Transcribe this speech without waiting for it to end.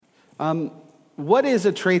What is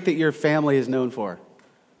a trait that your family is known for?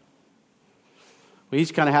 We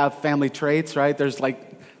each kind of have family traits, right? There's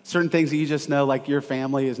like certain things that you just know, like your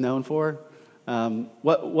family is known for.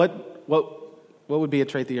 What would be a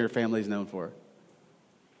trait that your family is known for?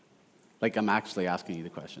 Like, I'm actually asking you the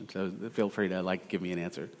question, so feel free to like give me an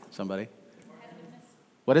answer. Somebody?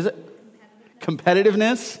 What is it?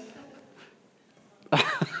 Competitiveness?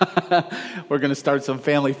 We're going to start some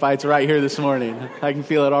family fights right here this morning. I can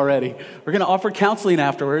feel it already. We're going to offer counseling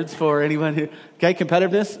afterwards for anyone who... Okay,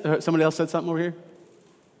 competitiveness? Somebody else said something over here?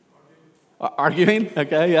 Arguing?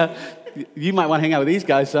 Okay, yeah. You might want to hang out with these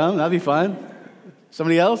guys some. That'd be fun.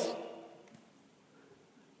 Somebody else?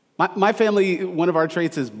 My family, one of our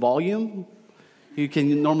traits is volume. You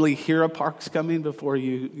can normally hear a parks coming before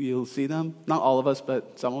you'll see them. Not all of us,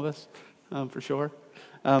 but some of us, for sure.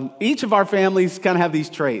 Each of our families kind of have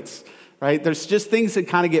these traits, right? There's just things that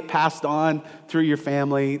kind of get passed on through your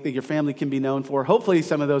family that your family can be known for. Hopefully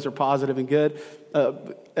some of those are positive and good.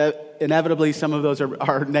 Inevitably, some of those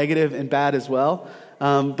are negative and bad as well.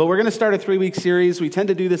 But we're going to start a 3-week series. We tend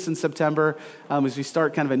to do this in September as we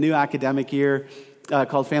start kind of a new academic year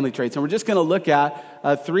called Family Traits. And we're just going to look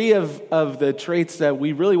at 3 of the traits that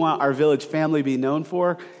we really want our Village family to be known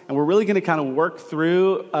for. And we're really going to kind of work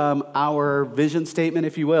through our vision statement,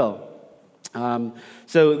 if you will.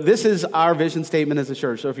 So this is our vision statement as a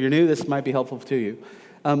church. So if you're new, this might be helpful to you.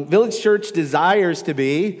 Village Church desires to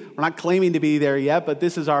be, we're not claiming to be there yet, but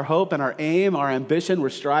this is our hope and our aim, our ambition we're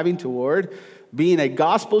striving toward, being a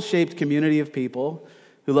gospel-shaped community of people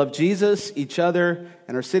who love Jesus, each other,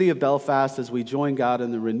 and our city of Belfast as we join God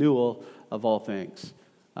in the renewal of all things.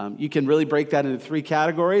 You can really break that into 3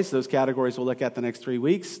 categories. Those categories we'll look at the next 3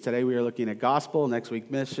 weeks. Today we are looking at gospel, next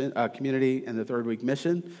week mission, community, and the 3rd week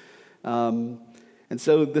mission. And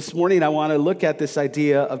so this morning I want to look at this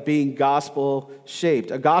idea of being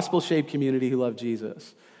gospel-shaped, a gospel-shaped community who love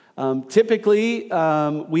Jesus. Typically,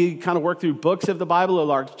 we kind of work through books of the Bible or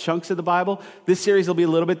large chunks of the Bible. This series will be a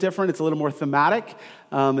little bit different. It's a little more thematic.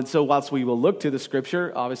 And so whilst we will look to the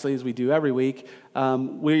Scripture, obviously, as we do every week,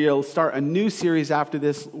 we'll start a new series after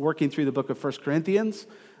this, working through the book of 1 Corinthians.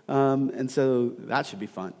 And so that should be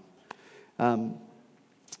fun.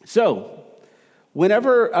 So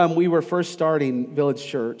whenever we were first starting Village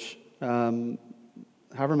Church,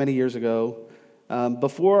 however many years ago,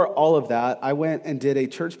 before all of that, I went and did a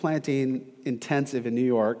church planting intensive in New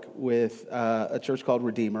York with a church called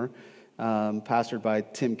Redeemer, pastored by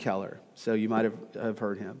Tim Keller. So you might have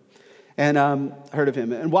heard him and heard of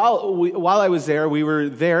him. And while I was there, we were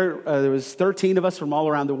there. There was 13 of us from all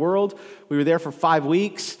around the world. We were there for 5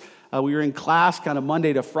 weeks. We were in class kind of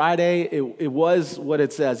Monday to Friday. It was what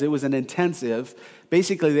it says. It was an intensive.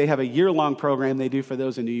 Basically, they have a year-long program they do for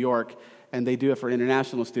those in New York, and they do it for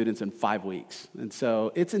international students in 5 weeks. And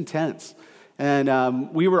so it's intense.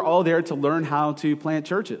 And we were all there to learn how to plant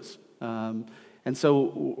churches. And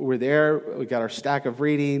so we're there. We got our stack of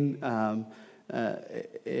reading and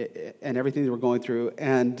everything that we're going through.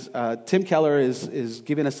 And Tim Keller is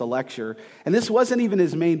giving us a lecture. And this wasn't even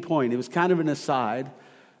his main point. It was kind of an aside.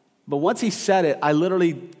 But once he said it, I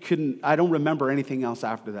literally I don't remember anything else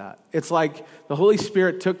after that. It's like the Holy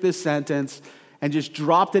Spirit took this sentence and just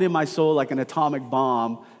dropped it in my soul like an atomic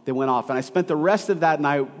bomb that went off. And I spent the rest of that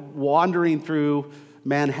night wandering through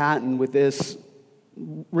Manhattan with this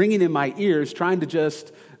ringing in my ears, trying to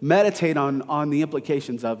just meditate on the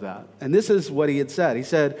implications of that. And this is what he had said. He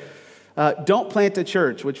said, don't plant a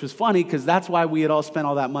church, which was funny because that's why we had all spent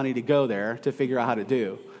all that money to go there to figure out how to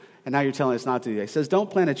do. And now you're telling us not to do that. He says, don't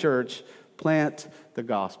plant a church, plant the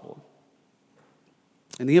gospel.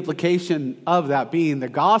 And the implication of that being the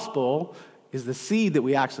gospel is the seed that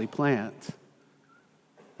we actually plant.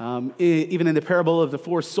 Even in the parable of the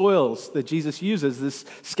 4 soils that Jesus uses, this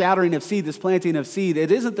scattering of seed, this planting of seed,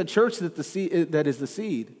 it isn't the church that is the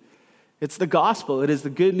seed. It's the gospel. It is the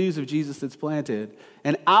good news of Jesus that's planted.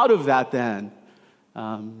 And out of that then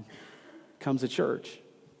comes a church.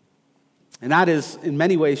 And that is in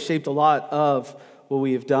many ways shaped a lot of what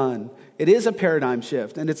we have done. It is a paradigm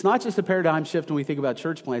shift. And it's not just a paradigm shift when we think about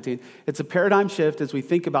church planting. It's a paradigm shift as we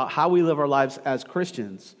think about how we live our lives as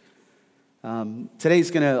Christians. Today's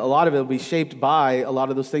a lot of it will be shaped by a lot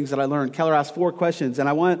of those things that I learned. Keller asked 4 questions, and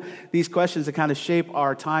I want these questions to kind of shape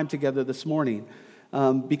our time together this morning.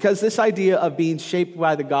 Because this idea of being shaped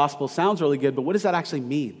by the gospel sounds really good, but what does that actually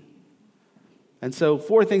mean? And so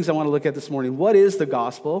 4 things I want to look at this morning. What is the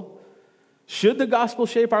gospel? Should the gospel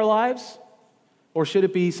shape our lives? Or should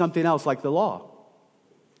it be something else like the law?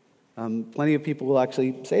 Plenty of people will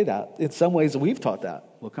actually say that. In some ways, we've taught that.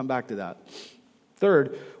 We'll come back to that.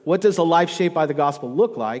 Third, what does a life shaped by the gospel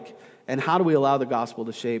look like? and how do we allow the gospel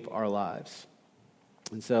to shape our lives?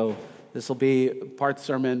 And so this will be part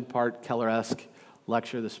sermon, part Keller-esque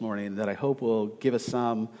lecture this morning that I hope will give us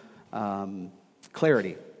some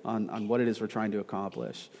clarity on what it is we're trying to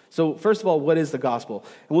accomplish. So first of all, what is the gospel?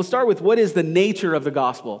 And we'll start with what is the nature of the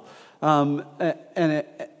gospel. And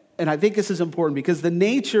I think this is important because the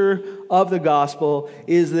nature of the gospel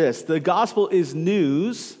is this. The gospel is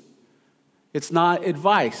news. It's not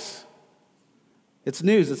advice. It's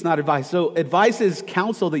news. It's not advice. So advice is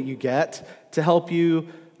counsel that you get to help you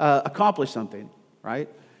accomplish something, right?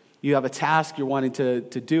 You have a task, you're wanting to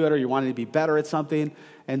do it, or you're wanting to be better at something,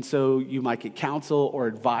 and so you might get counsel or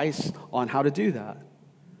advice on how to do that.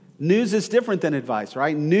 News is different than advice,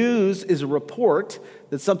 right? News is a report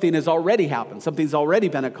that something has already happened, something's already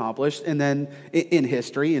been accomplished, and then in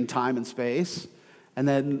history, in time and space, and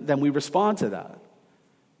then we respond to that.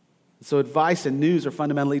 So advice and news are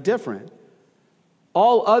fundamentally different.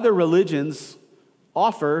 All other religions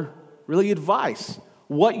offer really advice,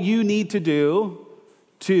 what you need to do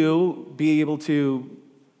to be able to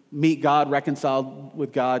meet God, reconciled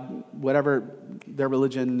with God, whatever their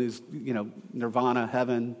religion is, nirvana,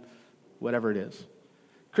 heaven, whatever it is.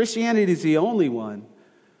 Christianity is the only one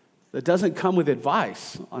that doesn't come with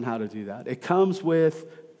advice on how to do that. It comes with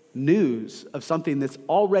news of something that's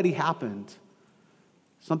already happened,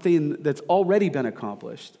 something that's already been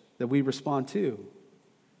accomplished that we respond to.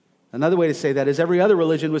 Another way to say that is every other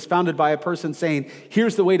religion was founded by a person saying,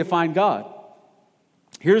 here's the way to find God.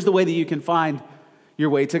 Here's the way that you can find your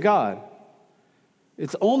way to God.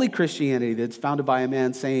 It's only Christianity that's founded by a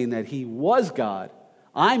man saying that he was God.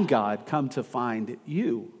 I'm God, come to find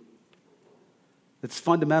you. It's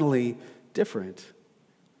fundamentally different.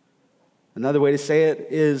 Another way to say it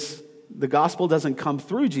is the gospel doesn't come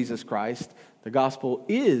through Jesus Christ. The gospel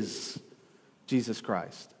is Jesus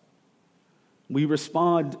Christ. We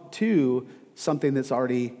respond to something that's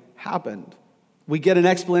already happened. We get an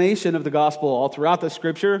explanation of the gospel all throughout the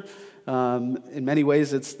scripture. In many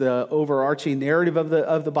ways, it's the overarching narrative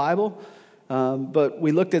of the Bible. But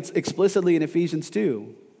we looked at explicitly in Ephesians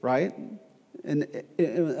 2, right? And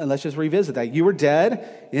let's just revisit that. You were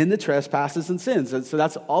dead in the trespasses and sins. And so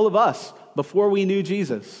that's all of us before we knew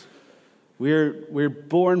Jesus.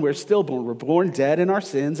 We're still born. We're born dead in our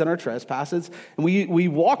sins and our trespasses. And we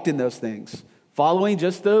walked in those things, following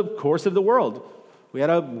just the course of the world. We had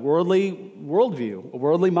a worldly worldview, a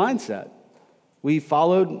worldly mindset. We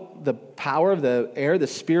followed the power of the air, the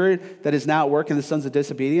spirit that is now at work in the sons of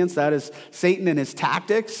disobedience. That is Satan and his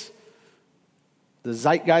tactics, the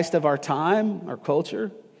zeitgeist of our time, our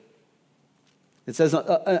culture. It says,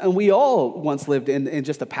 and we all once lived in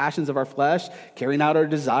just the passions of our flesh, carrying out our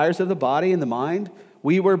desires of the body and the mind.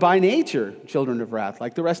 We were by nature children of wrath,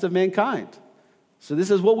 like the rest of mankind. So this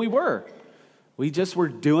is what we were. We just were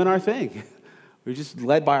doing our thing. We were just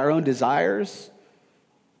led by our own desires.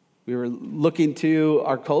 We were looking to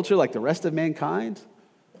our culture like the rest of mankind,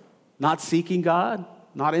 not seeking God,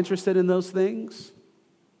 not interested in those things.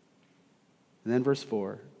 And then verse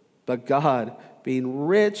 4, but God, being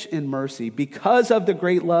rich in mercy, because of the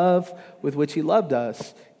great love with which he loved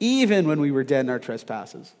us, even when we were dead in our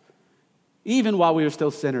trespasses, even while we were still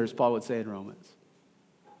sinners, Paul would say in Romans.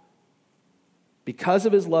 Because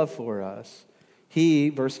of his love for us, he,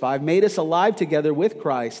 verse 5, made us alive together with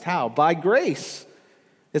Christ. How? By grace.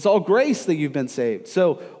 It's all grace that you've been saved.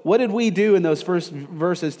 So what did we do in those first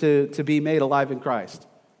verses to be made alive in Christ?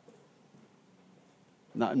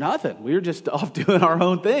 Nothing. We were just off doing our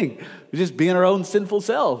own thing. We were just being our own sinful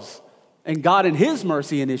selves. And God in his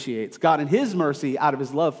mercy initiates. God in his mercy, out of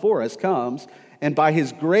his love for us, comes. And by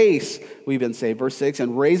his grace, we've been saved. Verse 6,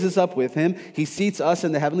 and raises up with him. He seats us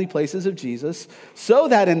in the heavenly places of Jesus, so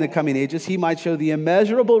that in the coming ages he might show the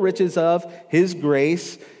immeasurable riches of his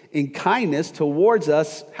grace in kindness towards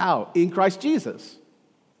us. How? In Christ Jesus.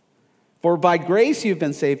 For by grace you've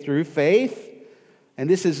been saved through faith. And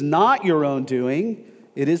this is not your own doing.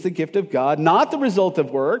 It is the gift of God, not the result of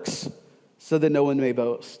works, so that no one may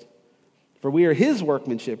boast. For we are his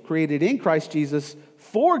workmanship, created in Christ Jesus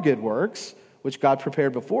for good works, which God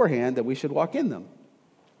prepared beforehand that we should walk in them.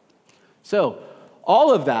 So,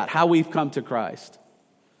 all of that, how we've come to Christ,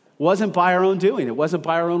 wasn't by our own doing. It wasn't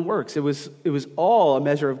by our own works. It was all a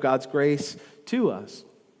measure of God's grace to us.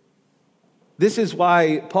 This is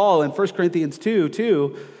why Paul in 1 Corinthians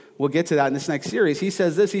 2, we'll get to that in this next series, he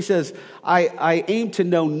says this, he says, I aim to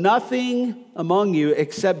know nothing among you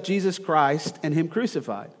except Jesus Christ and him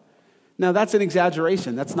crucified. Now, that's an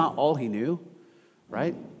exaggeration. That's not all he knew,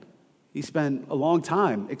 right? He spent a long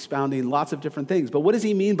time expounding lots of different things. But what does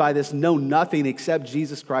he mean by this, know nothing except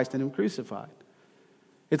Jesus Christ and him crucified?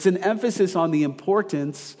 It's an emphasis on the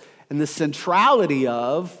importance and the centrality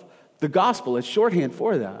of the gospel. It's shorthand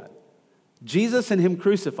for that. Jesus and him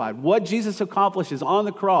crucified. What Jesus accomplishes on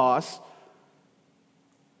the cross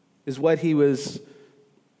is what he was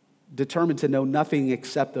determined to know nothing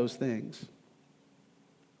except those things.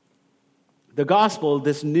 The gospel,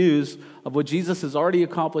 this news of what Jesus has already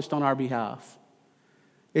accomplished on our behalf,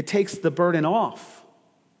 it takes the burden off.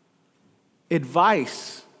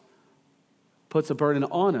 Advice puts a burden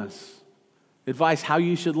on us. Advice, how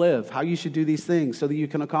you should live, how you should do these things so that you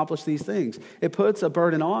can accomplish these things. It puts a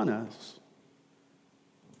burden on us.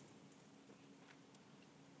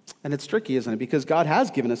 And it's tricky, isn't it? Because God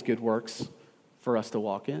has given us good works for us to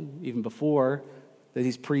walk in, even before that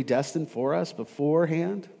he's predestined for us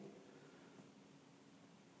beforehand.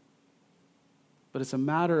 But it's a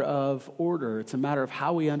matter of order. It's a matter of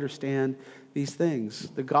how we understand these things.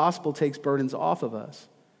 The gospel takes burdens off of us.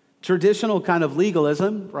 Traditional kind of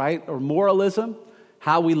legalism, right, or moralism,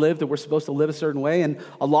 how we live, that we're supposed to live a certain way. And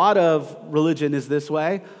a lot of religion is this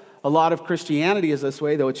way. A lot of Christianity is this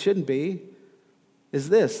way, though it shouldn't be. Is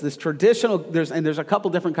this traditional, there's a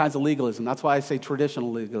couple different kinds of legalism. That's why I say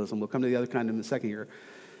traditional legalism. We'll come to the other kind in a second here.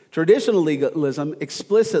 Traditional legalism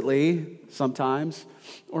explicitly sometimes,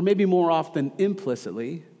 or maybe more often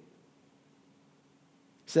implicitly,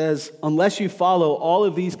 says unless you follow all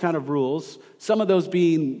of these kind of rules, some of those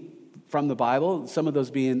being from the Bible, some of those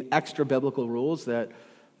being extra biblical rules that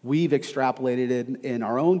we've extrapolated in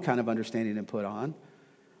our own kind of understanding and put on,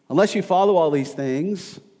 unless you follow all these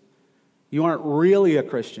things, you aren't really a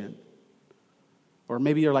Christian. Or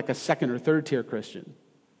maybe you're like a second or third tier Christian.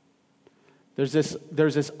 There's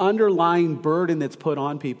this underlying burden that's put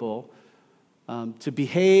on people to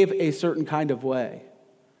behave a certain kind of way,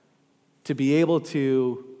 to be able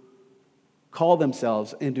to call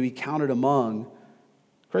themselves and to be counted among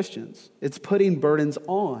Christians. It's putting burdens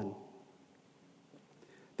on.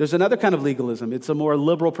 There's another kind of legalism. It's a more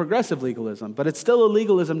liberal, progressive legalism, but it's still a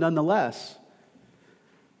legalism nonetheless.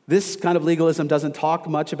 This kind of legalism doesn't talk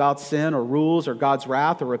much about sin or rules or God's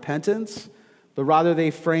wrath or repentance, but rather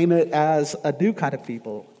they frame it as a new kind of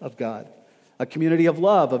people of God, a community of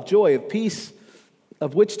love, of joy, of peace,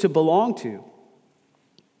 of which to belong to.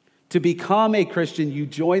 To become a Christian, you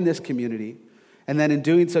join this community, and then in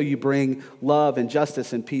doing so, you bring love and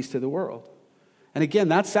justice and peace to the world. And again,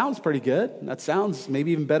 that sounds pretty good. That sounds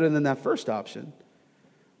maybe even better than that first option.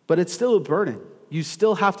 But it's still a burden. You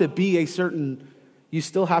still have to be you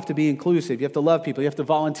still have to be inclusive. You have to love people. You have to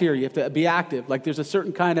volunteer. You have to be active. Like there's a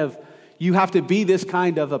certain kind of, you have to be this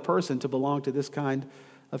kind of a person to belong to this kind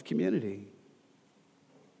of community.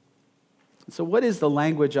 So what is the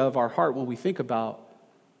language of our heart when we think about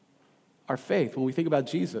our faith, when we think about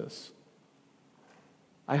Jesus?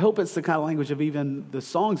 I hope it's the kind of language of even the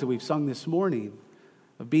songs that we've sung this morning,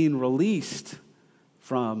 of being released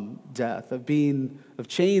from death, of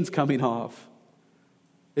chains coming off.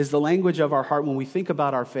 Is the language of our heart when we think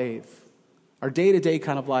about our faith, our day-to-day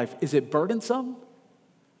kind of life, is it burdensome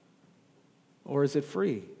or is it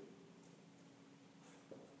free?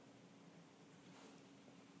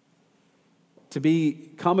 To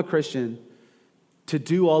become a Christian, to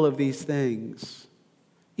do all of these things,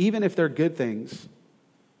 even if they're good things,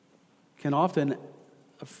 can often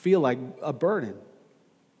feel like a burden.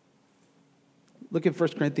 Look at 1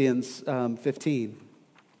 Corinthians 15.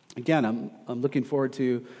 Again, I'm looking forward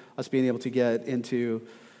to us being able to get into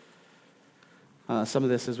some of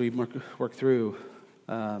this as we work through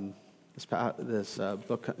this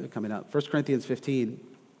book coming up. 1 Corinthians 15,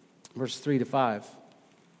 verses 3 to 5.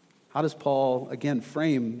 How does Paul, again,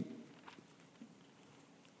 frame?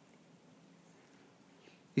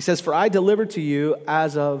 He says, "For I delivered to you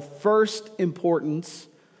as of first importance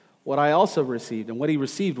what I also received." And what he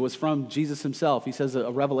received was from Jesus himself. He says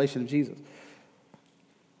a revelation of Jesus.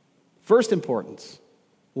 First importance.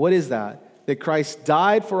 What is that? That Christ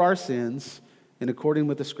died for our sins in accordance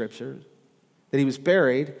with the Scriptures, that he was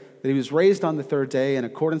buried, that he was raised on the third day in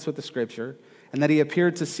accordance with the Scripture, and that he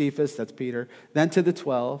appeared to Cephas, that's Peter, then to the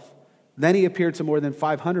 12. Then he appeared to more than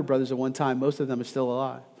 500 brothers at one time. Most of them are still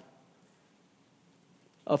alive.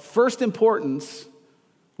 Of first importance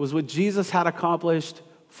was what Jesus had accomplished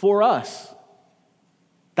for us.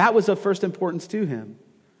 That was of first importance to him.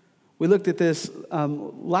 We looked at this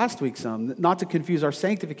last week some, not to confuse our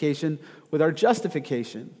sanctification with our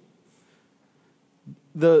justification.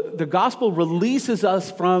 The gospel releases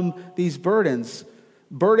us from these burdens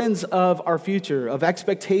of our future, of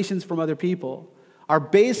expectations from other people. Our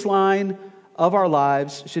baseline of our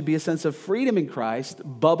lives should be a sense of freedom in Christ,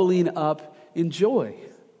 bubbling up in joy.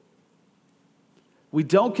 We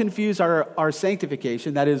don't confuse our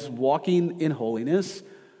sanctification, that is walking in holiness,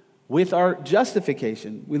 with our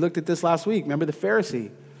justification. We looked at this last week. Remember the Pharisee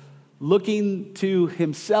looking to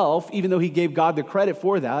himself, even though he gave God the credit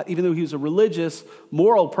for that, even though he was a religious,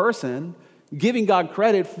 moral person, giving God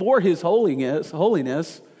credit for his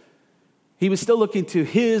holiness, he was still looking to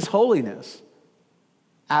his holiness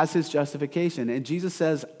as his justification. And Jesus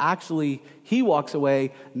says, actually, he walks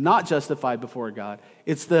away not justified before God.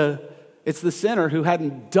 It's the sinner who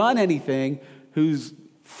hadn't done anything, who's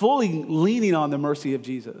fully leaning on the mercy of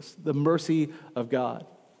Jesus, the mercy of God.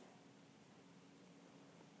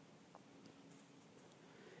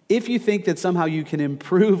 If you think that somehow you can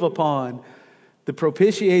improve upon the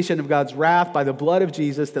propitiation of God's wrath by the blood of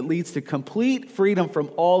Jesus that leads to complete freedom from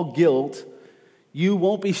all guilt, you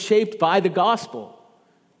won't be shaped by the gospel.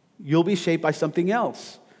 You'll be shaped by something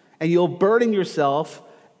else. And you'll burden yourself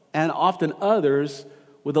and often others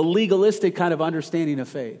with a legalistic kind of understanding of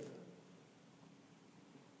faith.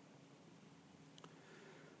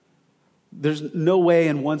 There's no way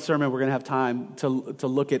in one sermon we're going to have time to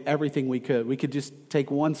look at everything we could. We could just take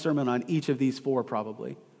one sermon on each of these four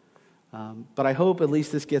probably. But I hope at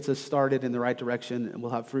least this gets us started in the right direction, and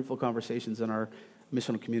we'll have fruitful conversations in our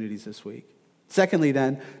missional communities this week. Secondly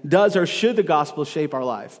then, does or should the gospel shape our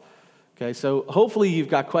life? Okay, so hopefully you've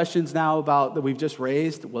got questions now about that we've just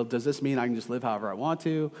raised. Well, does this mean I can just live however I want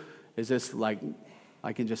to? Is this like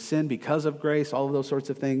I can just sin because of grace? All of those sorts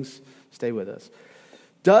of things. Stay with us.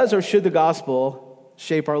 Does or should the gospel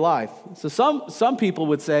shape our life? So some people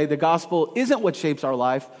would say the gospel isn't what shapes our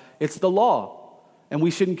life, it's the law. And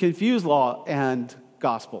we shouldn't confuse law and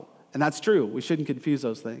gospel. And that's true. We shouldn't confuse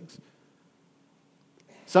those things.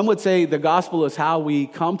 Some would say the gospel is how we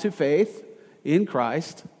come to faith in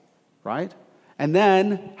Christ, right? And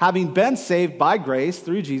then, having been saved by grace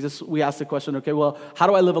through Jesus, we ask the question, okay, well, how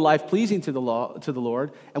do I live a life pleasing to the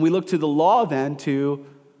Lord? And we look to the law then to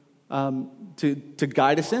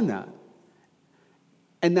guide us in that.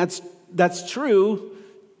 And that's true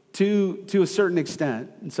to a certain extent.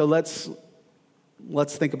 And so let's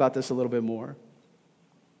think about this a little bit more.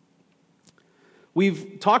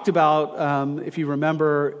 We've talked about, if you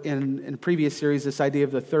remember in previous series, this idea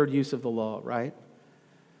of the third use of the law, right?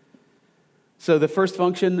 So the first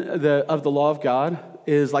function of the law of God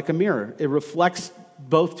is like a mirror. It reflects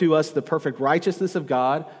both to us the perfect righteousness of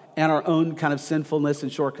God and our own kind of sinfulness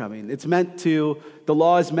and shortcoming. The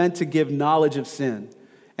law is meant to give knowledge of sin.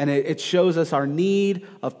 And it shows us our need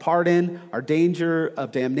of pardon, our danger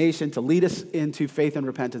of damnation, to lead us into faith and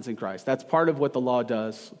repentance in Christ. That's part of what the law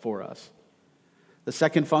does for us. The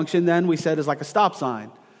second function, then, we said, is like a stop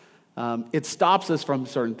sign. It stops us from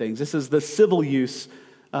certain things. This is the civil use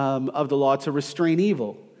of the law to restrain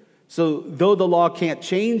evil. So though the law can't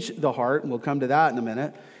change the heart, and we'll come to that in a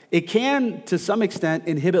minute, it can, to some extent,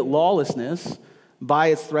 inhibit lawlessness by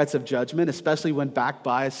its threats of judgment, especially when backed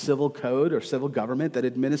by a civil code or civil government that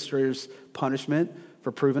administers punishment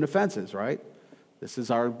for proven offenses, right? This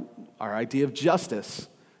is our idea of justice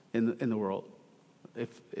in the world.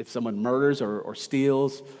 If someone murders or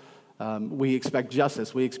steals, we expect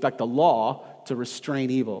justice. We expect the law to restrain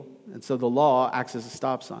evil. And so the law acts as a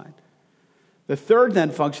stop sign. The third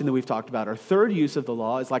then function that we've talked about, our third use of the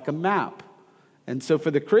law, is like a map. And so for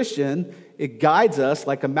the Christian, it guides us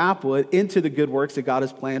like a map would into the good works that God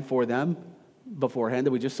has planned for them beforehand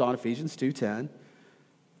that we just saw in Ephesians 2:10.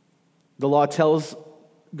 The law tells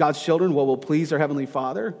God's children what will please their Heavenly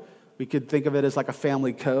Father. We could think of it as like a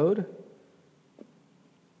family code.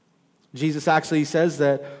 Jesus actually says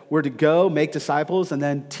that we're to go, make disciples, and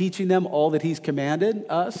then teaching them all that He's commanded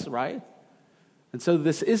us, right? And so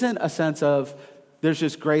this isn't a sense of there's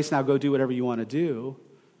just grace, now go do whatever you want to do.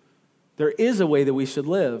 There is a way that we should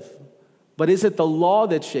live. But is it the law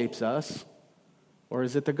that shapes us, or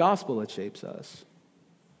is it the gospel that shapes us?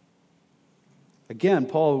 Again,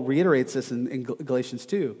 Paul reiterates this in Galatians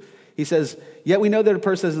 2. He says, "Yet we know that a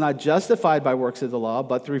person is not justified by works of the law,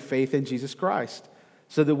 but through faith in Jesus Christ.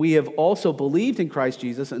 So that we have also believed in Christ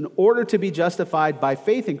Jesus in order to be justified by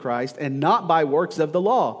faith in Christ and not by works of the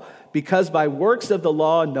law, because by works of the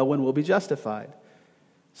law no one will be justified."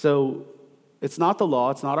 So it's not the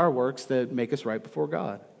law, it's not our works that make us right before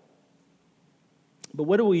God. But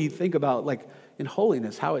what do we think about, like, in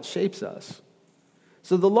holiness, how it shapes us?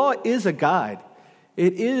 So the law is a guide.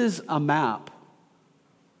 It is a map.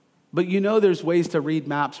 But you know there's ways to read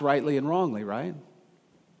maps rightly and wrongly, right?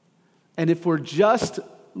 And if we're just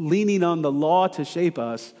leaning on the law to shape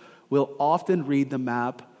us, we'll often read the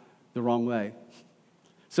map the wrong way.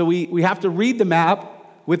 So we have to read the map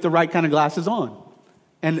with the right kind of glasses on.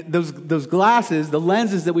 And those glasses, the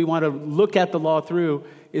lenses that we want to look at the law through,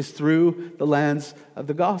 is through the lens of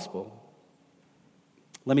the gospel.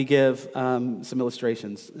 Let me give some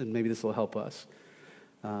illustrations, and maybe this will help us.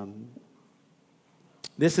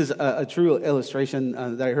 This is a true illustration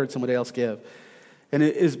that I heard somebody else give. And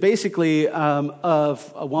it is basically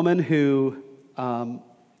of a woman who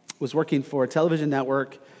was working for a television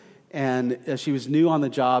network, and she was new on the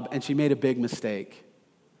job, and she made a big mistake,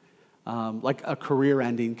 like a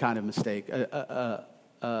career-ending kind of mistake,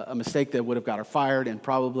 a mistake that would have got her fired and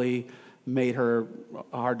probably made her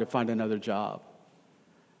hard to find another job.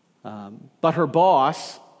 But her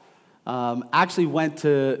boss actually went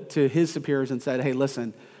to his superiors and said, hey,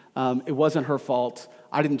 listen, it wasn't her fault.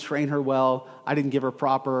 I didn't train her well. I didn't give her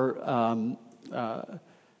proper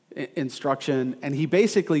instruction. And he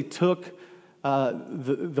basically took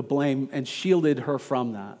the blame and shielded her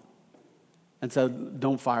from that and said,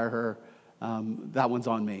 don't fire her. That one's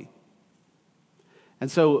on me. And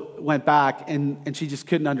so went back, and she just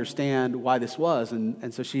couldn't understand why this was.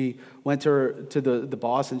 And so she went to the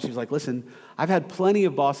boss, and she was like, listen, I've had plenty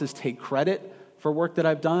of bosses take credit for work that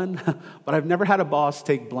I've done, but I've never had a boss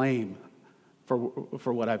take blame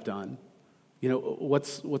for what I've done. You know,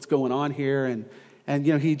 what's going on here? And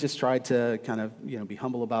you know, he just tried to kind of, you know, be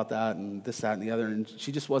humble about that and this, that, and the other. And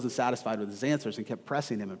she just wasn't satisfied with his answers and kept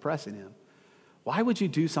pressing him. Why would you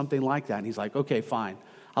do something like that? And he's like, okay, fine.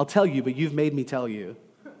 I'll tell you, but you've made me tell you.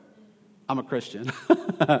 I'm a Christian.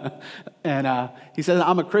 And he says,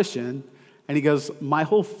 I'm a Christian. And he goes, my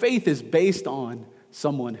whole faith is based on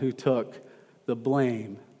someone who took the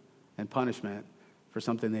blame and punishment for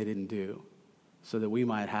something they didn't do so that we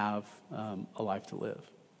might have a life to live.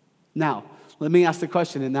 Now, let me ask the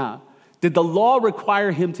question in that. Did the law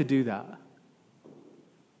require him to do that?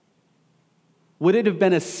 Would it have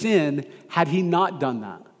been a sin had he not done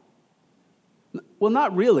that? Well,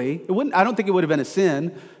 not really. I don't think it would have been a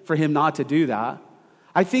sin for him not to do that.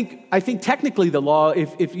 I think technically the law,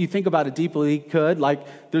 if you think about it deeply, could.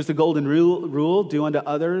 Like, there's the golden rule, do unto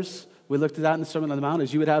others. We looked at that in the Sermon on the Mount,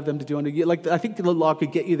 as you would have them to do unto you. Like, I think the law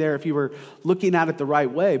could get you there if you were looking at it the right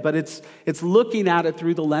way, but it's looking at it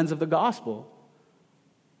through the lens of the gospel.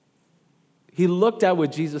 He looked at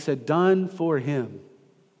what Jesus had done for him,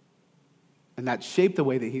 and that shaped the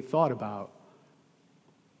way that he thought about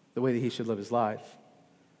the way that he should live his life.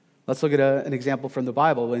 Let's look at an example from the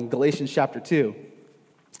Bible in Galatians chapter 2.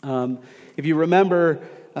 If you remember,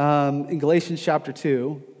 in Galatians chapter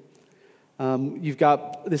 2, you've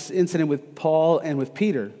got this incident with Paul and with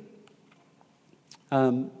Peter.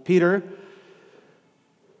 Peter,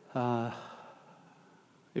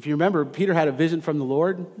 if you remember, Peter had a vision from the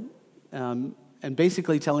Lord, and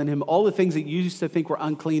basically telling him all the things that you used to think were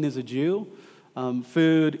unclean as a Jew,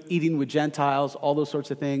 food, eating with Gentiles, all those sorts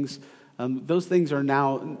of things. Those things are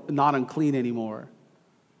now not unclean anymore.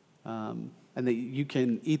 And that you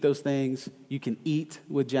can eat those things. You can eat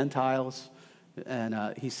with Gentiles.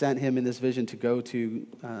 And he sent him in this vision to go to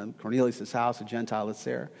Cornelius' house, a Gentile that's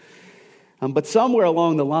there. But somewhere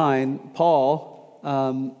along the line, Paul,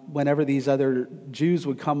 whenever these other Jews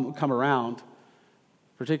would come around,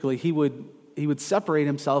 particularly, he would separate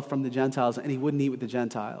himself from the Gentiles, and he wouldn't eat with the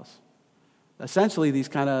Gentiles. Essentially,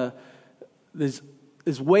 this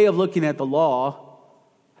way of looking at the law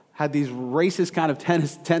had these racist kind of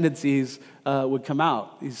tendencies would come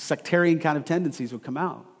out. These sectarian kind of tendencies would come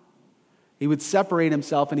out. He would separate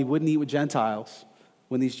himself, and he wouldn't eat with Gentiles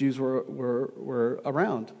when these Jews were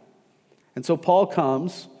around. And so Paul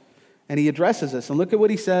comes, and he addresses this. And look at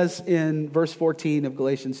what he says in verse 14 of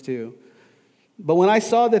Galatians 2. But when I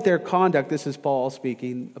saw that their conduct, this is Paul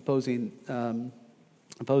speaking, opposing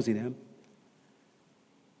him.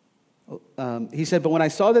 He said, but when I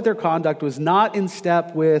saw that their conduct was not in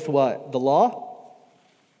step with what? The law?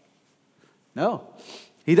 No.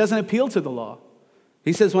 He doesn't appeal to the law.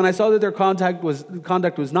 He says, when I saw that their conduct was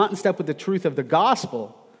not in step with the truth of the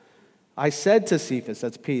gospel, I said to Cephas,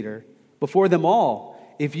 that's Peter, before them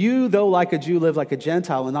all, if you, though like a Jew, live like a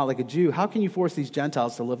Gentile and not like a Jew, how can you force these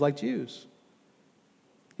Gentiles to live like Jews?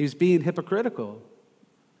 He was being hypocritical.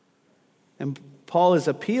 And Paul is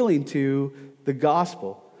appealing to the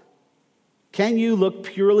gospel. Can you look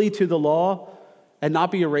purely to the law and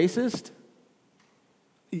not be a racist?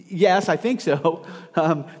 Yes, I think so.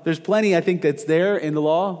 There's plenty, I think, that's there in the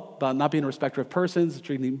law about not being a respecter of persons,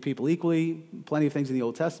 treating people equally, plenty of things in the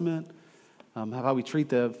Old Testament, how we treat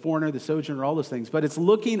the foreigner, the sojourner, all those things. But it's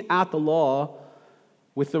looking at the law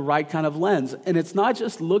with the right kind of lens. And it's not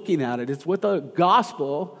just looking at it, it's what the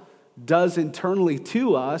gospel does internally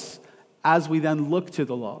to us as we then look to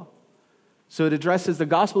the law. So the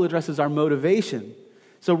gospel addresses our motivation.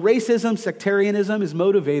 So racism, sectarianism is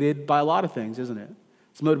motivated by a lot of things, isn't it?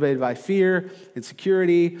 It's motivated by fear,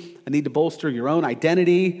 insecurity, a need to bolster your own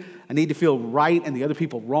identity, a need to feel right and the other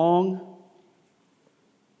people wrong.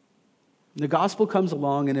 The gospel comes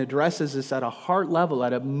along and addresses this at a heart level,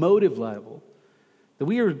 at a motive level, that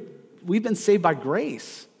we've been saved by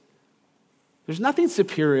grace. There's nothing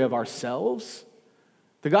superior of ourselves.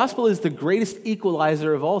 The gospel is the greatest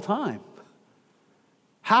equalizer of all time.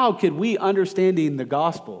 How could we, understanding the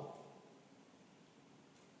gospel,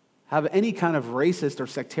 have any kind of racist or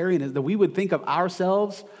sectarianism that we would think of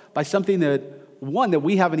ourselves by something that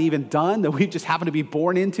we haven't even done, that we just happen to be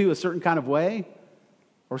born into a certain kind of way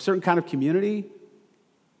or a certain kind of community,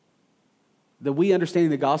 that we,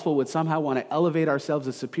 understanding the gospel, would somehow want to elevate ourselves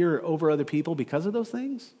as superior over other people because of those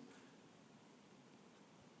things?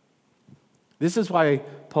 This is why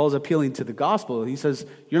Paul's appealing to the gospel. He says,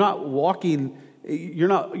 your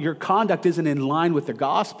conduct isn't in line with the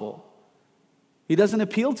gospel. He doesn't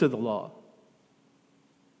appeal to the law.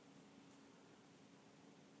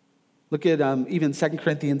 Look at even 2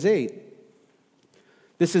 Corinthians 8.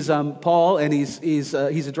 This is Paul, and he's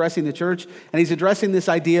addressing the church, and he's addressing this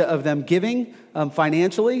idea of them giving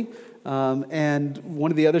financially. And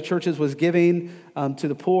one of the other churches was giving to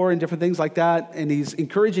the poor and different things like that, and he's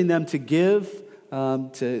encouraging them to give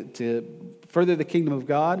to further the kingdom of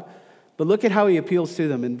God. But look at how he appeals to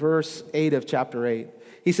them in verse 8 of chapter 8.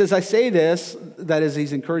 He says, I say this, that is,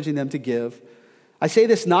 he's encouraging them to give. I say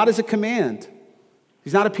this not as a command.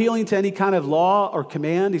 He's not appealing to any kind of law or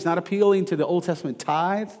command. He's not appealing to the Old Testament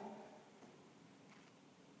tithe.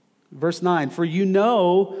 Verse 9, for you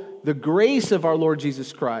know the grace of our Lord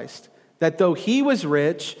Jesus Christ, that though he was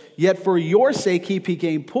rich, yet for your sake he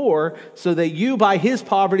became poor, so that you by his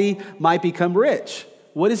poverty might become rich.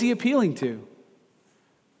 What is he appealing to?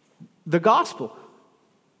 The gospel.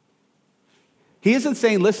 He isn't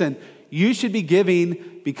saying, listen, you should be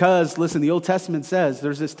giving because, listen, the Old Testament says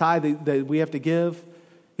there's this tithe that we have to give.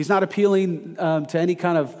 He's not appealing to any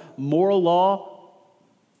kind of moral law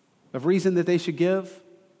of reason that they should give.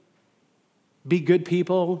 Be good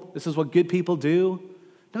people. This is what good people do.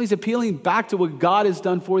 No, he's appealing back to what God has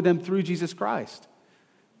done for them through Jesus Christ.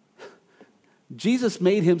 Jesus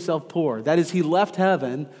made himself poor. That is, he left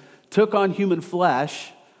heaven, took on human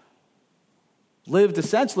flesh, lived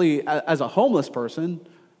essentially as a homeless person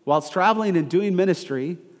whilst traveling and doing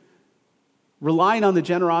ministry, relying on the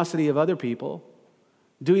generosity of other people,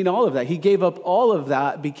 doing all of that. He gave up all of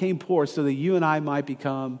that, became poor so that you and I might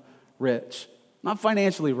become rich. Not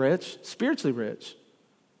financially rich, spiritually rich.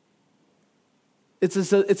 It's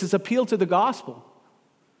his appeal to the gospel.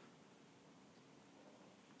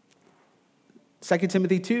 2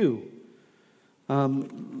 Timothy 2.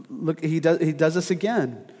 Look, he does this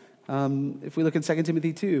again. If we look at 2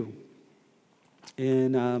 Timothy 2,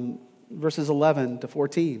 in verses 11 to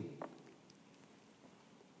 14.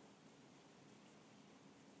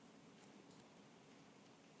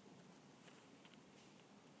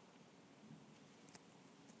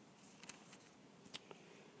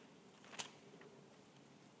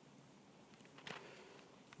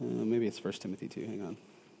 Maybe it's 1 Timothy 2, hang on.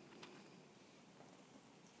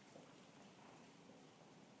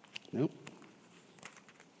 Nope.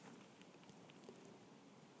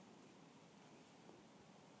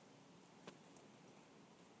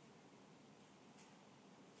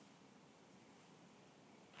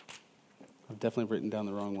 I've definitely written down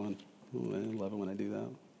the wrong one. Ooh, I love it when I do that.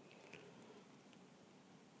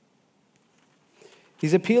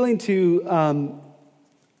 He's appealing to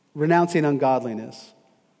renouncing ungodliness.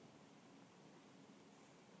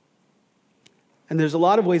 And there's a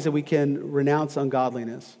lot of ways that we can renounce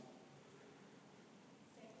ungodliness.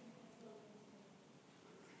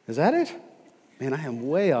 Is that it? Man, I am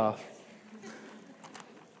way off.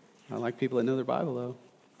 I like people that know their Bible, though.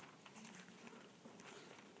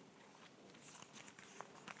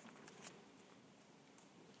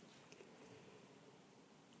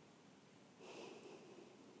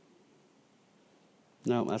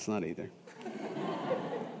 No, that's not either.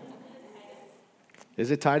 Is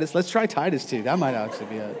it Titus? Let's try Titus 2. That might actually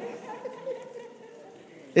be it.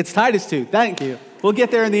 It's Titus 2. Thank you. We'll get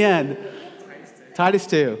there in the end. Titus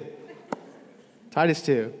 2. Titus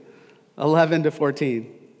 2. 11 to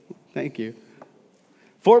 14. Thank you.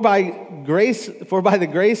 For the grace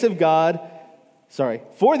of God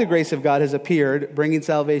has appeared, bringing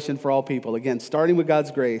salvation for all people. Again, starting with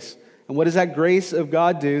God's grace. And what does that grace of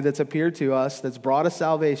God do that's appeared to us, that's brought us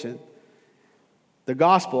salvation? The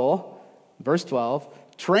gospel, verse 12,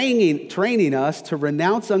 training us to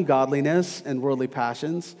renounce ungodliness and worldly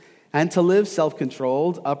passions and to live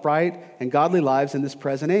self-controlled, upright, and godly lives in this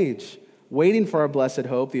present age, waiting for our blessed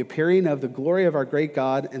hope, the appearing of the glory of our great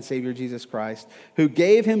God and Savior Jesus Christ, who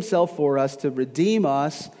gave himself for us to redeem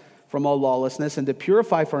us from all lawlessness and to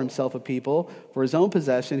purify for himself a people for his own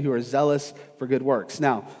possession who are zealous for good works.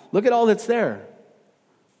 Now, look at all that's there.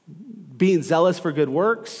 Being zealous for good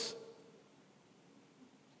works,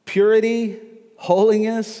 purity,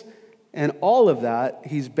 holiness, and all of that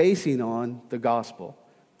he's basing on the gospel.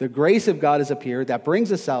 The grace of God has appeared. That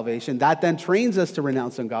brings us salvation. That then trains us to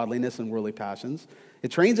renounce ungodliness and worldly passions. It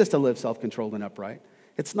trains us to live self-controlled and upright.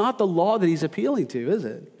 It's not the law that he's appealing to, is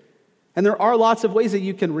it? And there are lots of ways that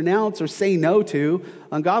you can renounce or say no to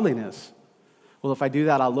ungodliness. Well, if I do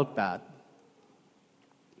that, I'll look bad.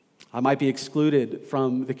 I might be excluded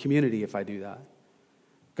from the community if I do that.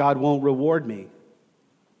 God won't reward me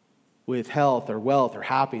with health or wealth or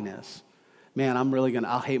happiness. Man,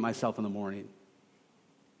 I'll hate myself in the morning.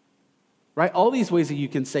 Right? All these ways that you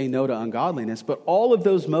can say no to ungodliness, but all of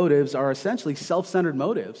those motives are essentially self-centered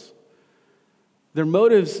motives. They're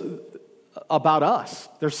motives about us.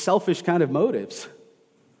 They're selfish kind of motives.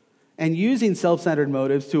 And using self-centered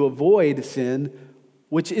motives to avoid sin,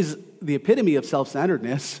 which is the epitome of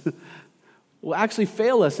self-centeredness, will actually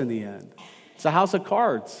fail us in the end. It's a house of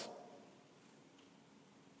cards.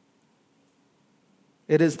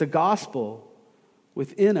 It is the gospel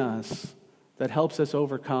within us that helps us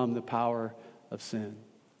overcome the power of sin.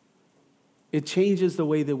 It changes the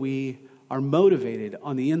way that we are motivated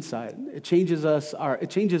on the inside. It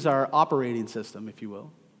changes our operating system, if you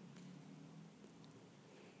will.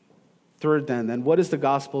 Third, then what does the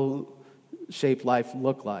gospel-shaped life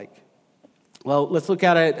look like? Well, let's look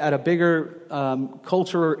at it at a bigger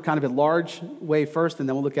culture, kind of a large way first, and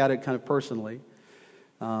then we'll look at it kind of personally.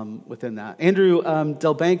 Within that. Andrew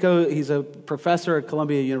Delbanco, he's a professor at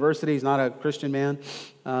Columbia University. He's not a Christian man.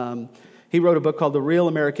 He wrote a book called The Real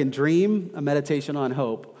American Dream, A Meditation on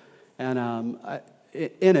Hope. And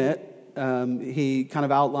in it, he kind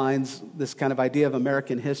of outlines this kind of idea of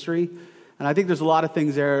American history. And I think there's a lot of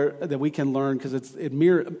things there that we can learn because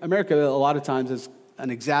America a lot of times is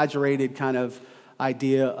an exaggerated kind of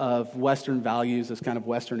idea of Western values, this kind of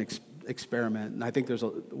Western experiment. And I think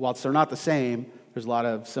whilst they're not the same, there's a lot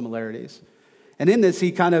of similarities. And in this,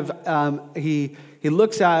 he kind of, he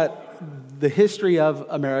looks at the history of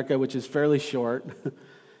America, which is fairly short,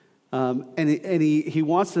 and he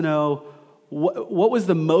wants to know what was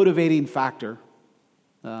the motivating factor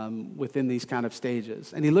within these kind of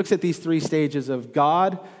stages. And he looks at these three stages of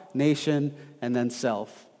God, nation, and then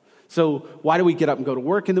self. So why do we get up and go to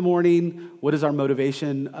work in the morning? What is our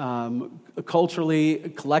motivation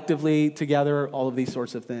culturally, collectively, together, all of these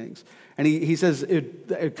sorts of things. And he says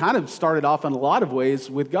it kind of started off in a lot of ways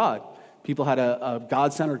with God. People had a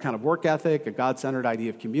God-centered kind of work ethic, a God-centered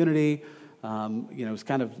idea of community. It's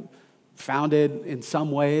kind of founded in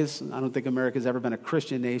some ways. I don't think America's ever been a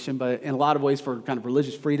Christian nation, but in a lot of ways for kind of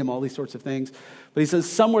religious freedom, all these sorts of things. But he says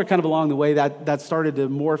somewhere kind of along the way that started to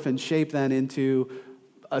morph and shape then into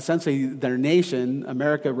essentially their nation,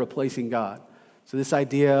 America, replacing God. So this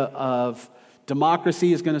idea of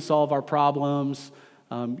democracy is going to solve our problems.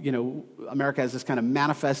 America has this kind of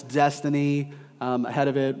manifest destiny ahead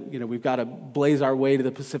of it. We've got to blaze our way to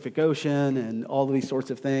the Pacific Ocean and all of these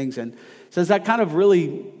sorts of things. And says that kind of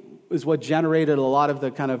really is what generated a lot of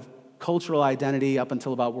the kind of cultural identity up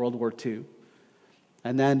until about World War II.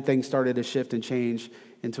 And then things started to shift and change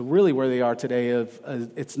into really where they are today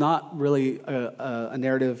it's not really a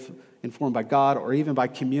narrative informed by God or even by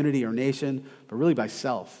community or nation, but really by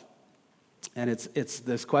self. And it's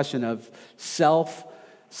this question of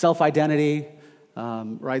self-identity,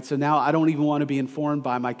 right? So now I don't even want to be informed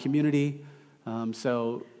by my community.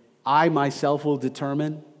 So I myself will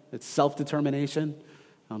determine. It's self-determination.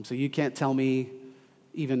 So you can't tell me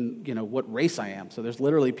even, what race I am. So there's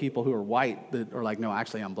literally people who are white that are like, no,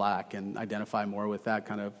 actually I'm black and identify more with that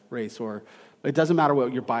kind of race. Or it doesn't matter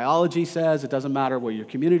what your biology says. It doesn't matter what your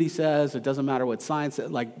community says. It doesn't matter what science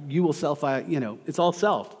says. Like you will it's all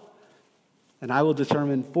self. And I will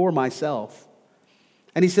determine for myself.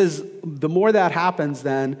 And he says the more that happens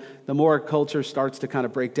then, the more culture starts to kind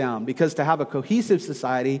of break down. Because to have a cohesive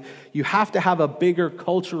society, you have to have a bigger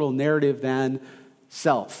cultural narrative than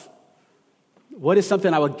self. What is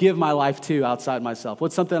something I would give my life to outside myself?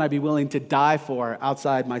 What's something I'd be willing to die for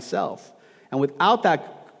outside myself? And without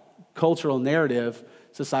that cultural narrative,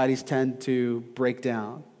 societies tend to break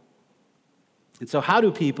down. And so how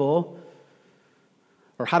do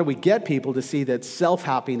we get people to see that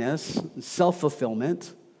self-happiness,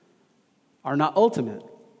 self-fulfillment are not ultimate,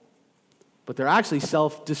 but they're actually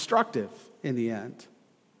self-destructive in the end?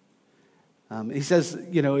 He says,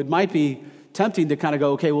 it might be tempting to kind of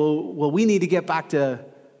go, okay, well, we need to get back to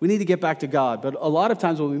We need to get back to God. But a lot of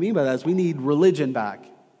times what we mean by that is we need religion back,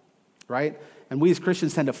 right? And we as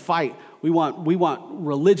Christians tend to fight. We want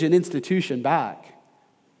religion institution back.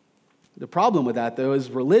 The problem with that, though,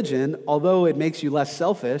 is religion, although it makes you less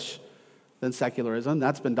selfish than secularism,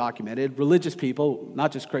 that's been documented. Religious people,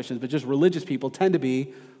 not just Christians, but just religious people tend to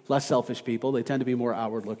be less selfish people. They tend to be more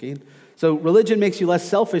outward looking. So religion makes you less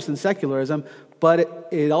selfish than secularism, but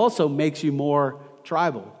it also makes you more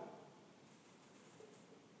tribal.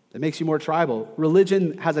 It makes you more tribal.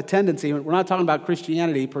 Religion has a tendency, we're not talking about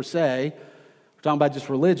Christianity per se, we're talking about just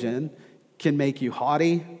religion, can make you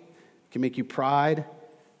haughty, can make you pride,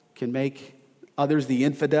 can make others the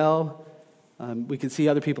infidel. We can see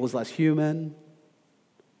other people as less human.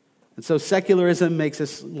 And so secularism makes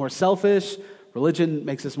us more selfish. Religion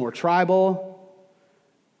makes us more tribal.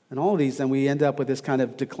 And all of these, then we end up with this kind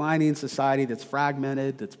of declining society that's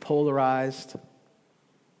fragmented, that's polarized.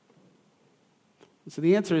 So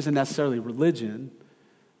the answer isn't necessarily religion.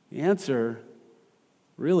 The answer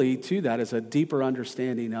really to that is a deeper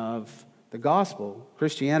understanding of the gospel,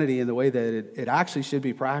 Christianity, in the way that it actually should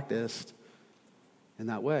be practiced in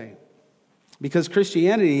that way. Because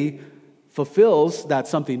Christianity fulfills that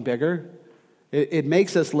something bigger. It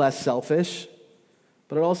makes us less selfish,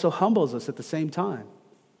 but it also humbles us at the same time.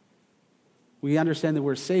 We understand that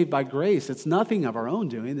we're saved by grace. It's nothing of our own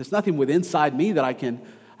doing. There's nothing within inside me that I can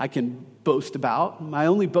boast about. My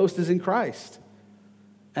only boast is in Christ.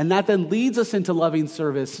 And that then leads us into loving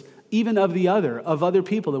service, even of other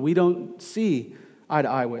people that we don't see eye to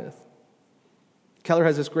eye with. Keller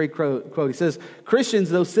has this great quote. He says,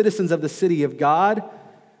 Christians, though citizens of the city of God,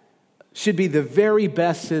 should be the very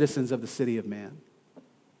best citizens of the city of man.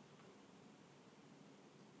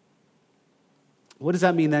 What does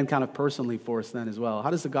that mean then kind of personally for us then as well?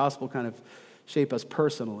 How does the gospel kind of shape us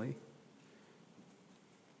personally?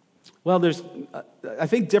 Well, there's, I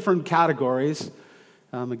think, different categories.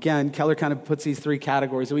 Again, Keller kind of puts these three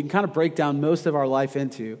categories that we can kind of break down most of our life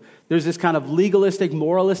into. There's this kind of legalistic,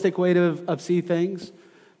 moralistic way of see things.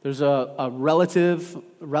 There's a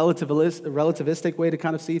relativistic way to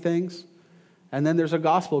kind of see things. And then there's a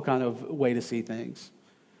gospel kind of way to see things.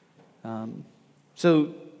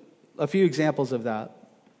 So a few examples of that.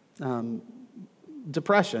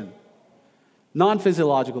 Depression.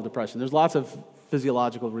 Non-physiological depression. There's lots of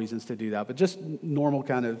physiological reasons to do that, but just normal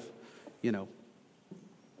kind of,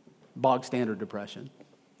 bog standard depression.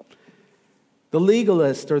 The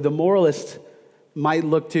legalist or the moralist might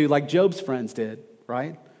look to, like Job's friends did,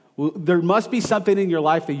 right? Well, there must be something in your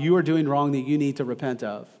life that you are doing wrong that you need to repent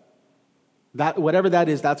of. That, whatever that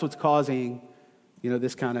is, that's what's causing,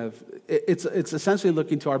 this kind of, it's essentially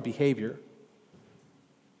looking to our behavior.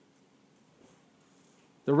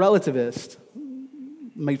 The relativist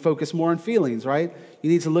might focus more on feelings, right? You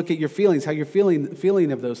need to look at your feelings, how you're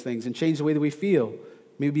feeling of those things, and change the way that we feel.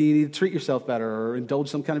 Maybe you need to treat yourself better or indulge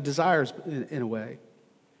some kind of desires in a way.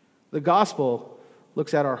 The gospel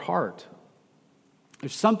looks at our heart.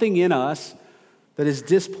 There's something in us that is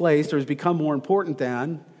displaced or has become more important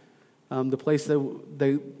than the place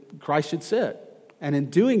that Christ should sit. And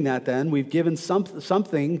in doing that, then, we've given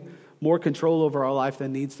something more control over our life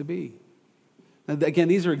than needs to be. And again,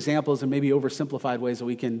 these are examples and maybe oversimplified ways that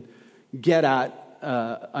we can get at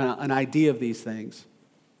an idea of these things.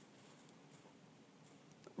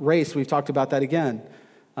 Race, we've talked about that again.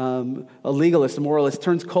 A legalist, a moralist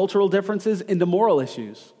turns cultural differences into moral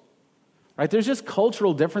issues. Right? There's just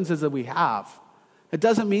cultural differences that we have. It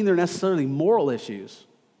doesn't mean they're necessarily moral issues.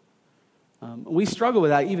 We struggle with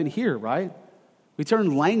that even here, right? We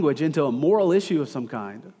turn language into a moral issue of some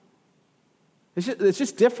kind. It's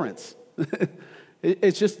just difference.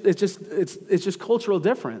 It's just cultural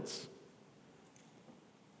difference.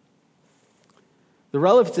 The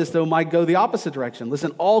relativist, though, might go the opposite direction.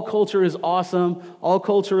 Listen, all culture is awesome. All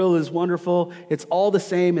cultural is wonderful. It's all the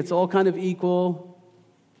same. It's all kind of equal.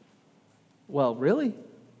 Well, really?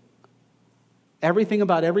 Everything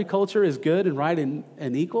about every culture is good and right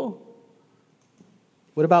and equal?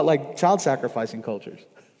 What about like child sacrificing cultures?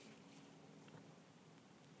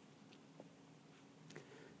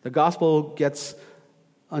 The gospel gets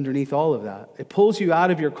underneath all of that. It pulls you out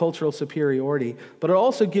of your cultural superiority, but it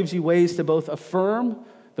also gives you ways to both affirm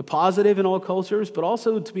the positive in all cultures, but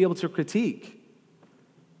also to be able to critique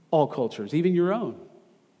all cultures, even your own.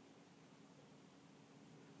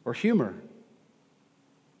 Or humor.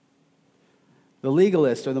 The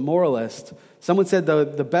legalist or the moralist. Someone said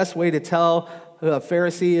the best way to tell who a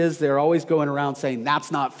Pharisee is, they're always going around saying,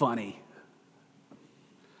 "That's not funny."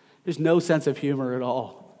 There's no sense of humor at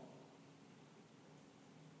all.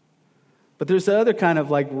 But there's the other kind of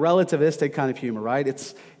like relativistic kind of humor, right?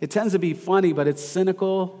 It tends to be funny, but it's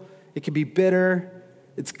cynical. It can be bitter.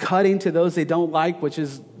 It's cutting to those they don't like, which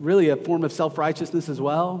is really a form of self-righteousness as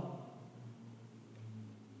well.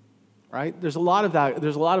 Right? There's a lot of that.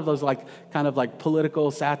 There's a lot of those like kind of like political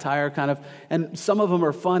satire kind of, and some of them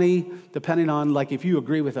are funny depending on like if you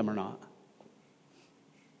agree with them or not.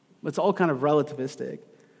 It's all kind of relativistic.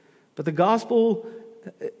 But the gospel,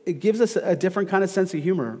 it gives us a different kind of sense of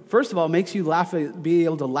humor. First of all, it makes you be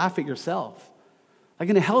able to laugh at yourself, like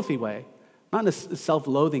in a healthy way, not in a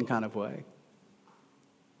self-loathing kind of way.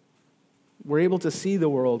 We're able to see the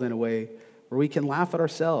world in a way where we can laugh at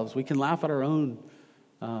ourselves. We can laugh at our own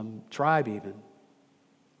tribe even.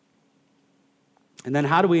 And then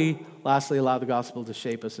how do we, lastly, allow the gospel to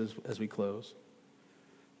shape us as we close?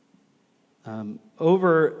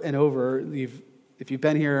 Over and over, if you've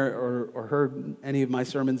been here or heard any of my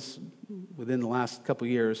sermons within the last couple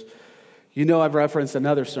of years, you know I've referenced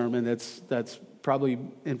another sermon that's probably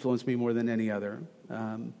influenced me more than any other.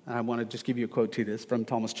 And I want to just give you a quote to this from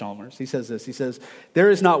Thomas Chalmers. He says this, he says,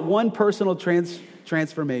 "There is not one personal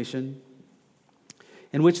transformation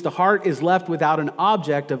in which the heart is left without an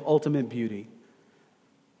object of ultimate beauty."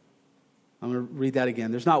 I'm going to read that again.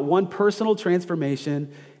 There's not one personal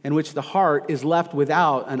transformation in which the heart is left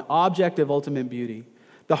without an object of ultimate beauty.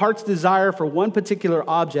 The heart's desire for one particular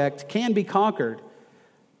object can be conquered,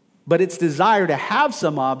 but its desire to have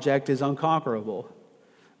some object is unconquerable.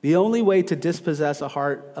 The only way to dispossess a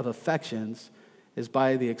heart of affections is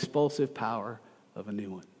by the expulsive power of a new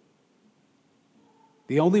one.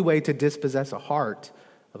 The only way to dispossess a heart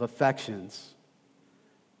of affections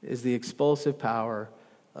is the expulsive power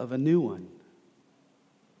of a new one.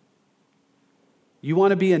 You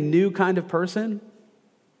want to be a new kind of person?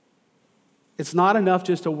 It's not enough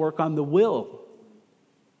just to work on the will.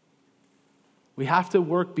 We have to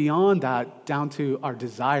work beyond that down to our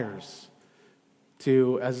desires,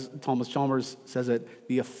 to, as Thomas Chalmers says it,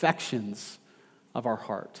 the affections of our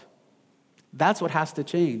heart. That's what has to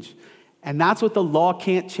change. And that's what the law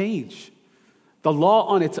can't change. The law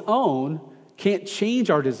on its own can't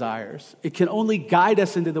change our desires. It can only guide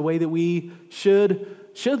us into the way that we should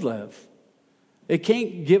live. It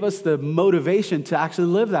can't give us the motivation to actually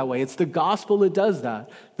live that way. It's the gospel that does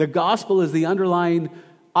that. The gospel is the underlying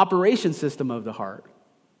operation system of the heart,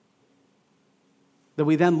 that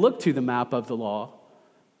we then look to the map of the law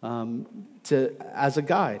as a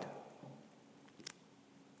guide.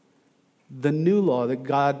 The new law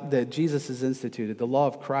that Jesus has instituted, the law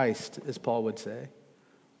of Christ, as Paul would say,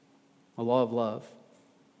 a law of love.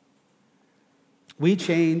 We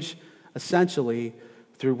change essentially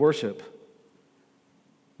through worship.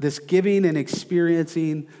 This giving and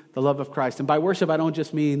experiencing the love of Christ. And by worship, I don't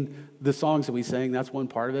just mean the songs that we sing. That's one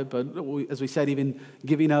part of it. But as we said, even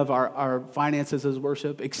giving of our finances as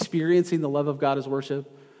worship, experiencing the love of God as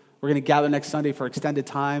worship. We're going to gather next Sunday for extended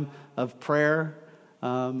time of prayer.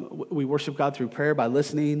 We worship God through prayer, by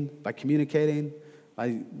listening, by communicating,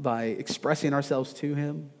 by expressing ourselves to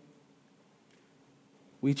Him.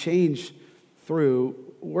 We change through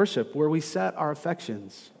worship, where we set our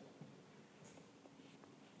affections.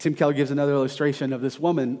 Tim Keller gives another illustration of this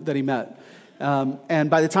woman that he met.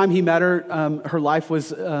 And by the time he met her, her life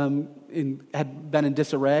had been in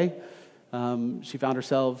disarray. She found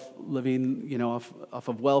herself living, off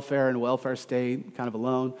of welfare in a welfare state, kind of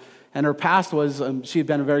alone. And her past was she had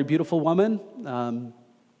been a very beautiful woman.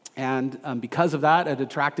 And because of that, it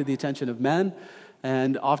attracted the attention of men,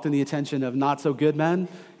 and often the attention of not so good men,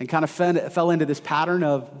 and kind of fell into this pattern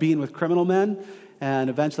of being with criminal men.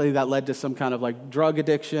 And eventually that led to some kind of like drug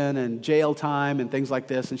addiction and jail time and things like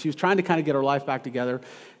this. And she was trying to kind of get her life back together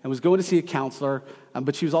and was going to see a counselor.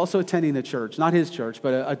 But she was also attending a church, not his church,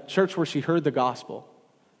 but a church where she heard the gospel.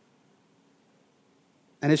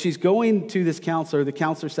 And as she's going to this counselor, the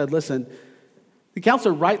counselor said, listen, the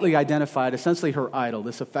counselor rightly identified essentially her idol,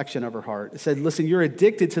 this affection of her heart. It said, listen, you're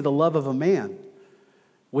addicted to the love of a man.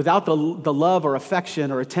 Without the love or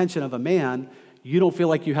affection or attention of a man, you don't feel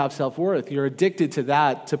like you have self-worth. You're addicted to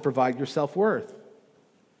that to provide your self-worth.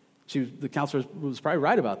 The counselor was probably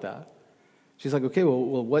right about that. She's like, okay,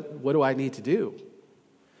 well, what do I need to do?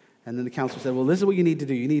 And then the counselor said, well, this is what you need to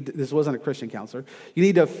do. This wasn't a Christian counselor. You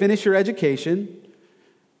need to finish your education.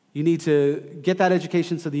 You need to get that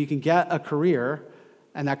education so that you can get a career,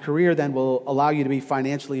 and that career then will allow you to be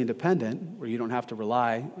financially independent, where you don't have to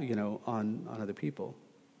rely, on other people.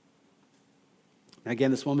 And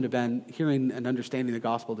again, this woman had been hearing and understanding the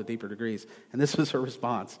gospel to deeper degrees. And this was her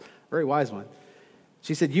response. Very wise one.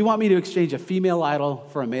 She said, you want me to exchange a female idol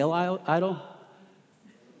for a male idol?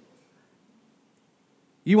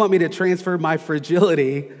 You want me to transfer my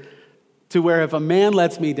fragility to where if a man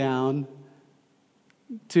lets me down,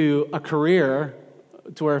 to a career,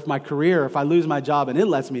 to where if I lose my job and it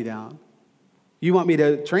lets me down. You want me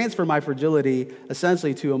to transfer my fragility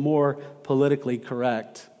essentially to a more politically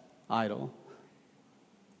correct idol,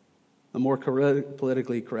 a more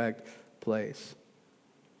politically correct place.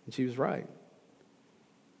 And she was right.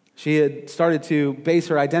 She had started to base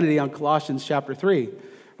her identity on Colossians chapter 3,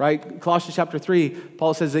 right? Colossians chapter 3,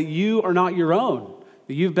 Paul says that you are not your own,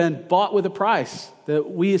 that you've been bought with a price,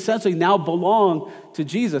 that we essentially now belong to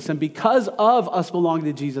Jesus. And because of us belonging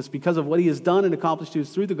to Jesus, because of what he has done and accomplished to us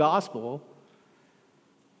through the gospel,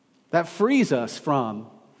 that frees us from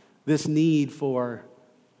this need for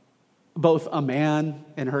both a man,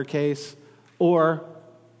 in her case, or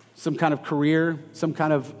some kind of career, some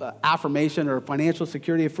kind of affirmation or financial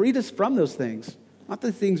security. It freed us from those things. Not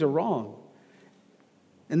that things are wrong.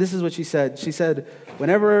 And this is what she said. She said,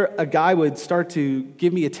 whenever a guy would start to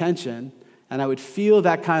give me attention and I would feel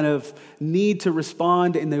that kind of need to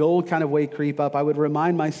respond in the old kind of way creep up, I would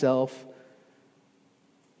remind myself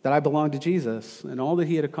that I belonged to Jesus and all that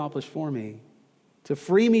he had accomplished for me to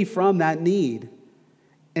free me from that need.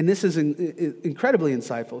 And this is incredibly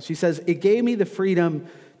insightful. She says, it gave me the freedom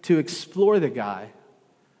to explore the guy,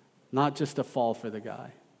 not just to fall for the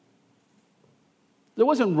guy. There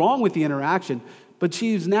wasn't wrong with the interaction, but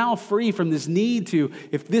she's now free from this need to,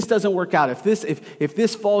 if this doesn't work out, if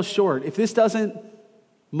this falls short, if this doesn't,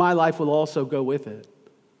 my life will also go with it.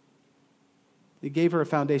 It gave her a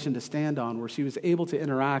foundation to stand on where she was able to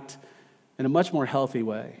interact in a much more healthy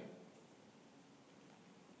way.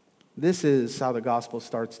 This is how the gospel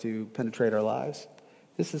starts to penetrate our lives.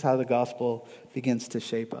 This is how the gospel begins to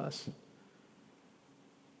shape us.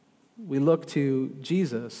 We look to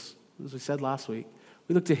Jesus, as we said last week.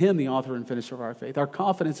 We look to him, the author and finisher of our faith. Our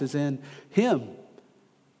confidence is in him,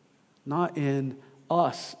 not in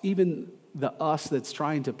us, even the us that's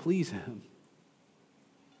trying to please him.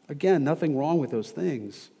 Again, nothing wrong with those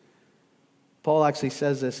things. Paul actually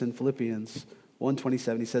says this in Philippians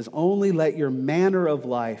 1:27. He says, only let your manner of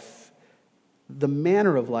life,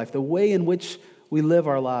 the way in which we live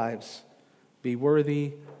our lives, be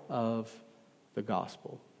worthy of the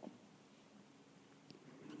gospel.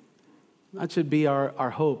 That should be our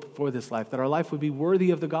hope for this life, that our life would be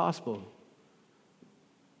worthy of the gospel.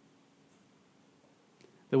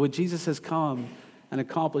 That what Jesus has come and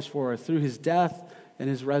accomplished for us through his death and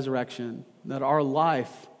his resurrection, that our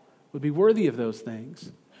life would be worthy of those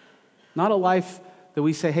things. Not a life that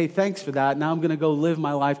we say, hey, thanks for that. Now I'm going to go live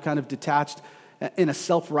my life kind of detached in a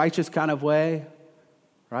self-righteous kind of way,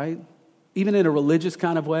 right? Even in a religious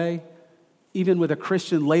kind of way, even with a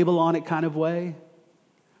Christian label on it kind of way.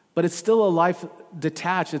 But it's still a life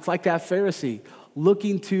detached. It's like that Pharisee,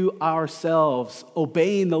 looking to ourselves,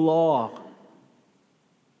 obeying the law.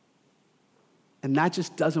 And that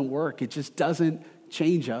just doesn't work. It just doesn't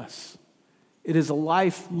change us. It is a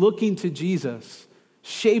life looking to Jesus,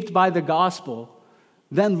 shaped by the gospel,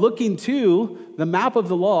 then looking to the map of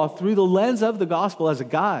the law through the lens of the gospel as a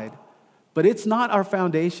guide. But it's not our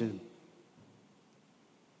foundation.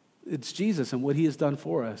 It's Jesus, and what he has done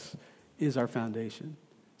for us is our foundation.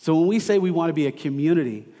 So when we say we want to be a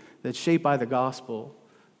community that's shaped by the gospel,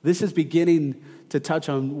 this is beginning to touch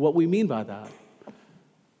on what we mean by that.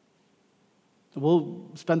 We'll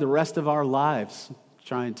spend the rest of our lives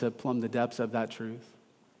trying to plumb the depths of that truth.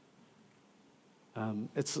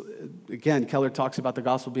 Again, Keller talks about the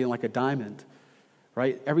gospel being like a diamond,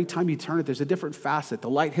 right? Every time you turn it, there's a different facet. The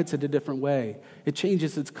light hits it a different way. It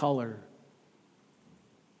changes its color.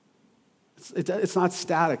 It's not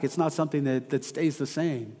static. It's not something that stays the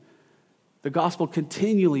same. The gospel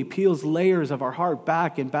continually peels layers of our heart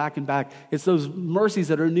back and back and back. It's those mercies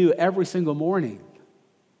that are new every single morning.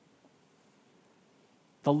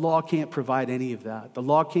 The law can't provide any of that. The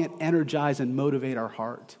law can't energize and motivate our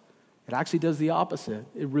heart. It actually does the opposite.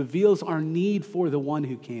 It reveals our need for the one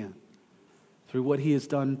who can through what he has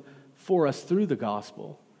done for us through the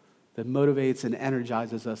gospel that motivates and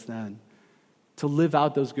energizes us then to live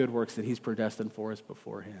out those good works that he's predestined for us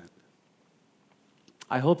beforehand.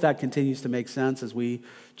 I hope that continues to make sense as we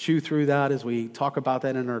chew through that, as we talk about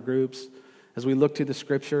that in our groups, as we look to the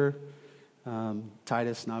scripture,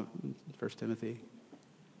 Titus, not 1 Timothy,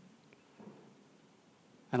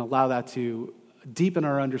 and allow that to deepen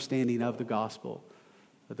our understanding of the gospel.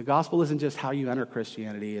 That the gospel isn't just how you enter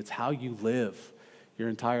Christianity, it's how you live your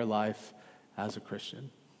entire life as a Christian.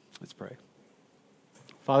 Let's pray.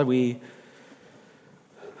 Father, we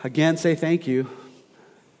again say thank you.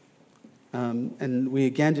 And we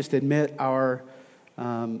again just admit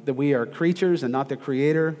that we are creatures and not the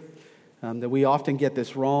creator, that we often get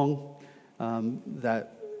this wrong,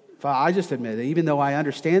 that Father, I just admit that even though I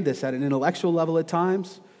understand this at an intellectual level at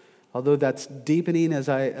times, although that's deepening as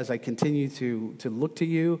I continue to look to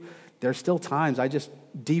you, there's still times I just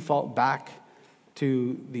default back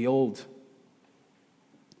to the old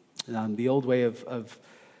way of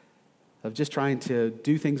just trying to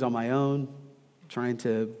do things on my own, trying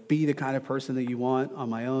to be the kind of person that you want on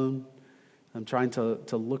my own. I'm trying to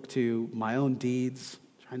look to my own deeds,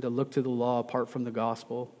 trying to look to the law apart from the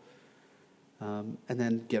gospel, and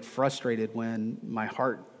then get frustrated when my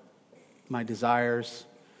heart, my desires,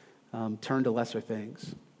 turn to lesser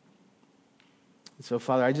things. And so,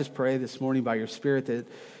 Father, I just pray this morning by your Spirit that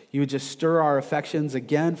you would just stir our affections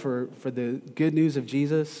again for the good news of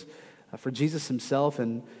Jesus, for Jesus himself,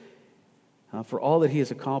 and for all that he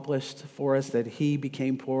has accomplished for us, that he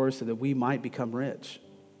became poor so that we might become rich.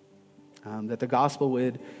 That the gospel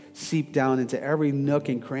would seep down into every nook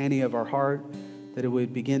and cranny of our heart, that it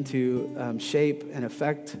would begin to shape and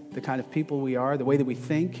affect the kind of people we are, the way that we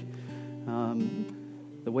think,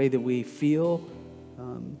 the way that we feel,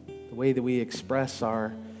 the way that we express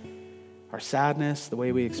our sadness, the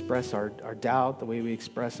way we express our doubt, the way we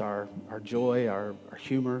express our joy, our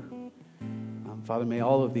humor. Father, may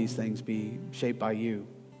all of these things be shaped by you.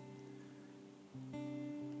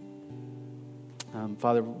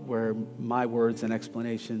 Father, where my words and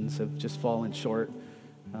explanations have just fallen short,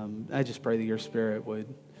 I just pray that your Spirit would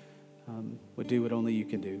do what only you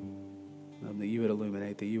can do, that you would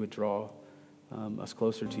illuminate, that you would draw us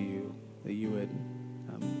closer to you, that you would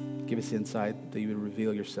give us insight, that you would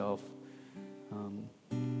reveal yourself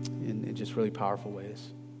in just really powerful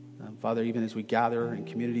ways. Father, even as we gather in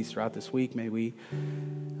communities throughout this week, may we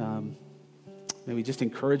just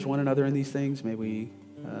encourage one another in these things. May we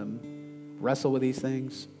wrestle with these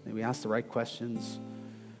things. May we ask the right questions.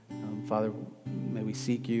 Father, may we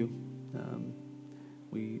seek you.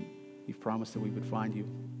 You've promised that we would find you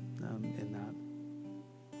in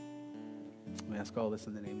that. We ask all this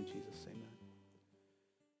in the name of Jesus. Amen.